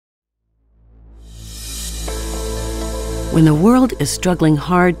When the world is struggling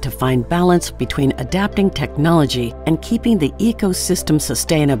hard to find balance between adapting technology and keeping the ecosystem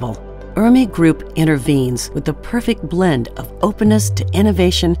sustainable, Urmi Group intervenes with the perfect blend of openness to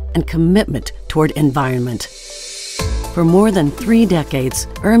innovation and commitment toward environment. For more than 3 decades,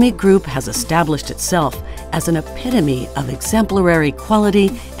 Urmi Group has established itself as an epitome of exemplary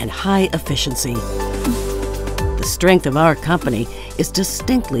quality and high efficiency. The strength of our company is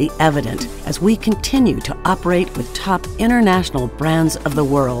distinctly evident as we continue to operate with top international brands of the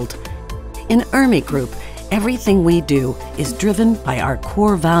world. In Urmi Group, everything we do is driven by our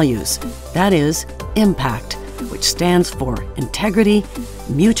core values, that is, impact, which stands for integrity,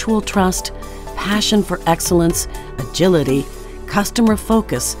 mutual trust, passion for excellence, agility, customer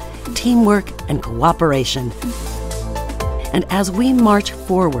focus, teamwork, and cooperation. And as we march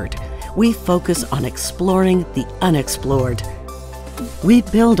forward, we focus on exploring the unexplored. We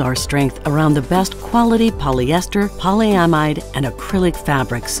build our strength around the best quality polyester, polyamide, and acrylic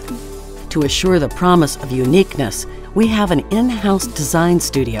fabrics. To assure the promise of uniqueness, we have an in-house design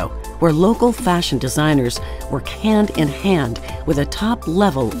studio where local fashion designers work hand in hand with a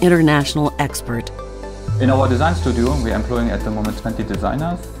top-level international expert. In our design studio, we are employing at the moment 20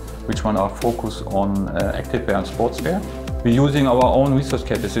 designers, which one are focused on activewear and sportswear. We're using our own research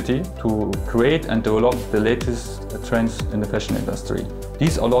capacity to create and develop the latest trends in the fashion industry.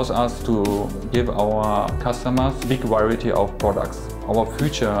 This allows us to give our customers a big variety of products. Our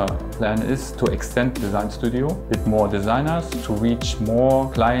future plan is to extend the design studio with more designers to reach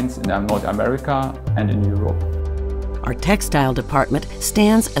more clients in North America and in Europe. Our textile department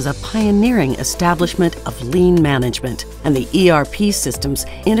stands as a pioneering establishment of lean management, and the ERP systems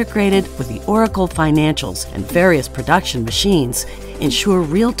integrated with the Oracle financials and various production machines ensure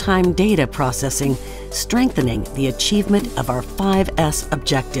real-time data processing, strengthening the achievement of our 5S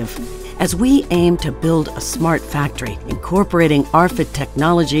objective. As we aim to build a smart factory, incorporating ARFID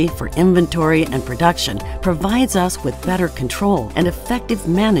technology for inventory and production provides us with better control and effective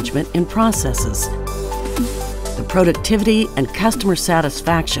management in processes. The productivity and customer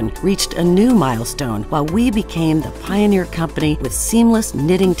satisfaction reached a new milestone while we became the pioneer company with seamless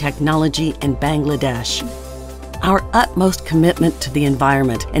knitting technology in Bangladesh. Our utmost commitment to the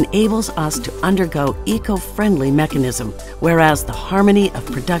environment enables us to undergo eco-friendly mechanism, whereas the harmony of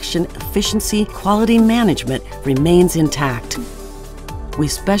production efficiency quality management remains intact. We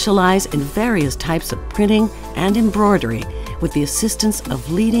specialize in various types of printing and embroidery with the assistance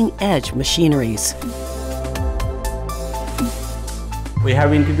of leading-edge machineries. We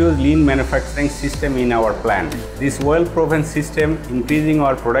have introduced lean manufacturing system in our plant. This well-proven system increasing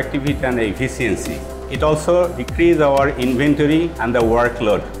our productivity and efficiency. It also decreases our inventory and the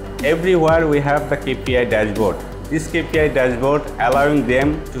workload. Everywhere we have the KPI dashboard. This KPI dashboard allowing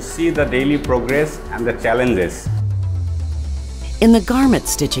them to see the daily progress and the challenges. In the garment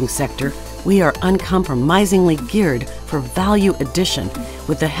stitching sector, we are uncompromisingly geared for value addition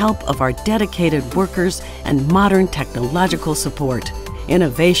with the help of our dedicated workers and modern technological support.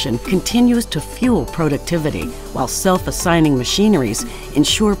 Innovation continues to fuel productivity, while self-assigning machineries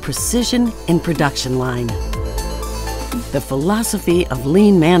ensure precision in production line. The philosophy of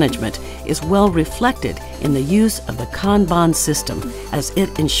lean management is well reflected in the use of the Kanban system, as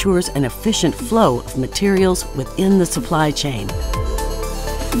it ensures an efficient flow of materials within the supply chain.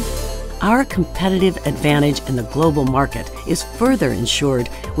 Our competitive advantage in the global market is further ensured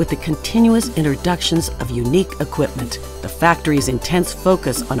with the continuous introductions of unique equipment. The factory's intense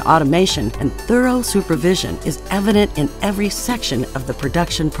focus on automation and thorough supervision is evident in every section of the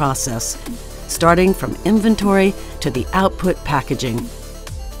production process, starting from inventory to the output packaging.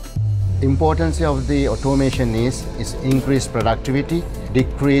 Importance of the automation is increase productivity,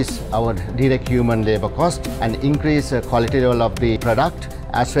 decrease our direct human labor cost, and increase the quality level of the product,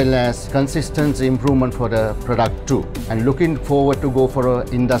 as well as consistent improvement for the product too. And looking forward to go for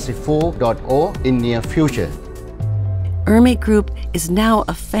Industry 4.0 in near future. Urmi Group is now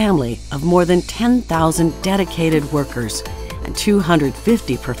a family of more than 10,000 dedicated workers and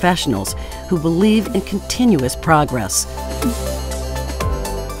 250 professionals who believe in continuous progress.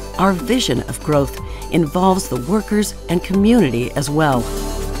 Our vision of growth involves the workers and community as well.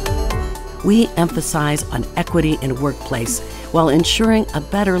 We emphasize on equity in workplace while ensuring a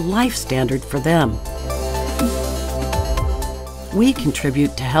better life standard for them. We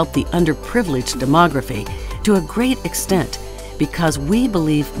contribute to help the underprivileged demography to a great extent because we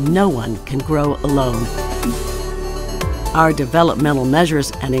believe no one can grow alone. Our developmental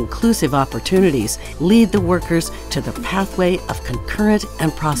measures and inclusive opportunities lead the workers to the pathway of concurrent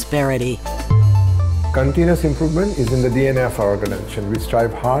and prosperity. Continuous improvement is in the DNA of our organization. We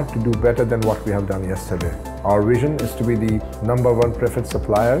strive hard to do better than what we have done yesterday. Our vision is to be the #1 preferred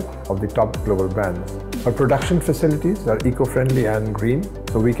supplier of the top global brands. Our production facilities are eco-friendly and green,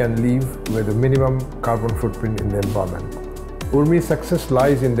 so we can live with a minimum carbon footprint in the environment. Urmi's success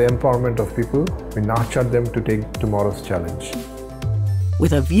lies in the empowerment of people. We nurture them to take tomorrow's challenge.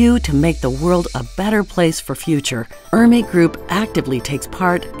 With a view to make the world a better place for future, Urmi Group actively takes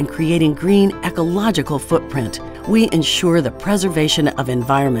part in creating green ecological footprint. We ensure the preservation of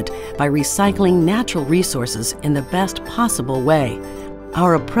environment by recycling natural resources in the best possible way.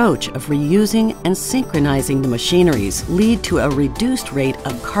 Our approach of reusing and synchronizing the machineries lead to a reduced rate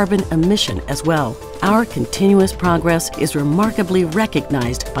of carbon emission as well. Our continuous progress is remarkably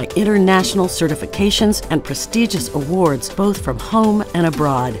recognized by international certifications and prestigious awards both from home and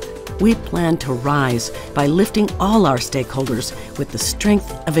abroad. We plan to rise by lifting all our stakeholders with the strength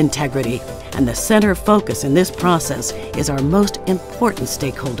of integrity. And the center of focus in this process is our most important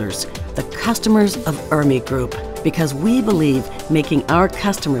stakeholders, the customers of Urmi Group, because we believe making our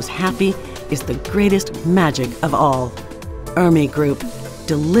customers happy is the greatest magic of all. Urmi Group,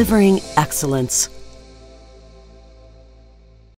 delivering excellence.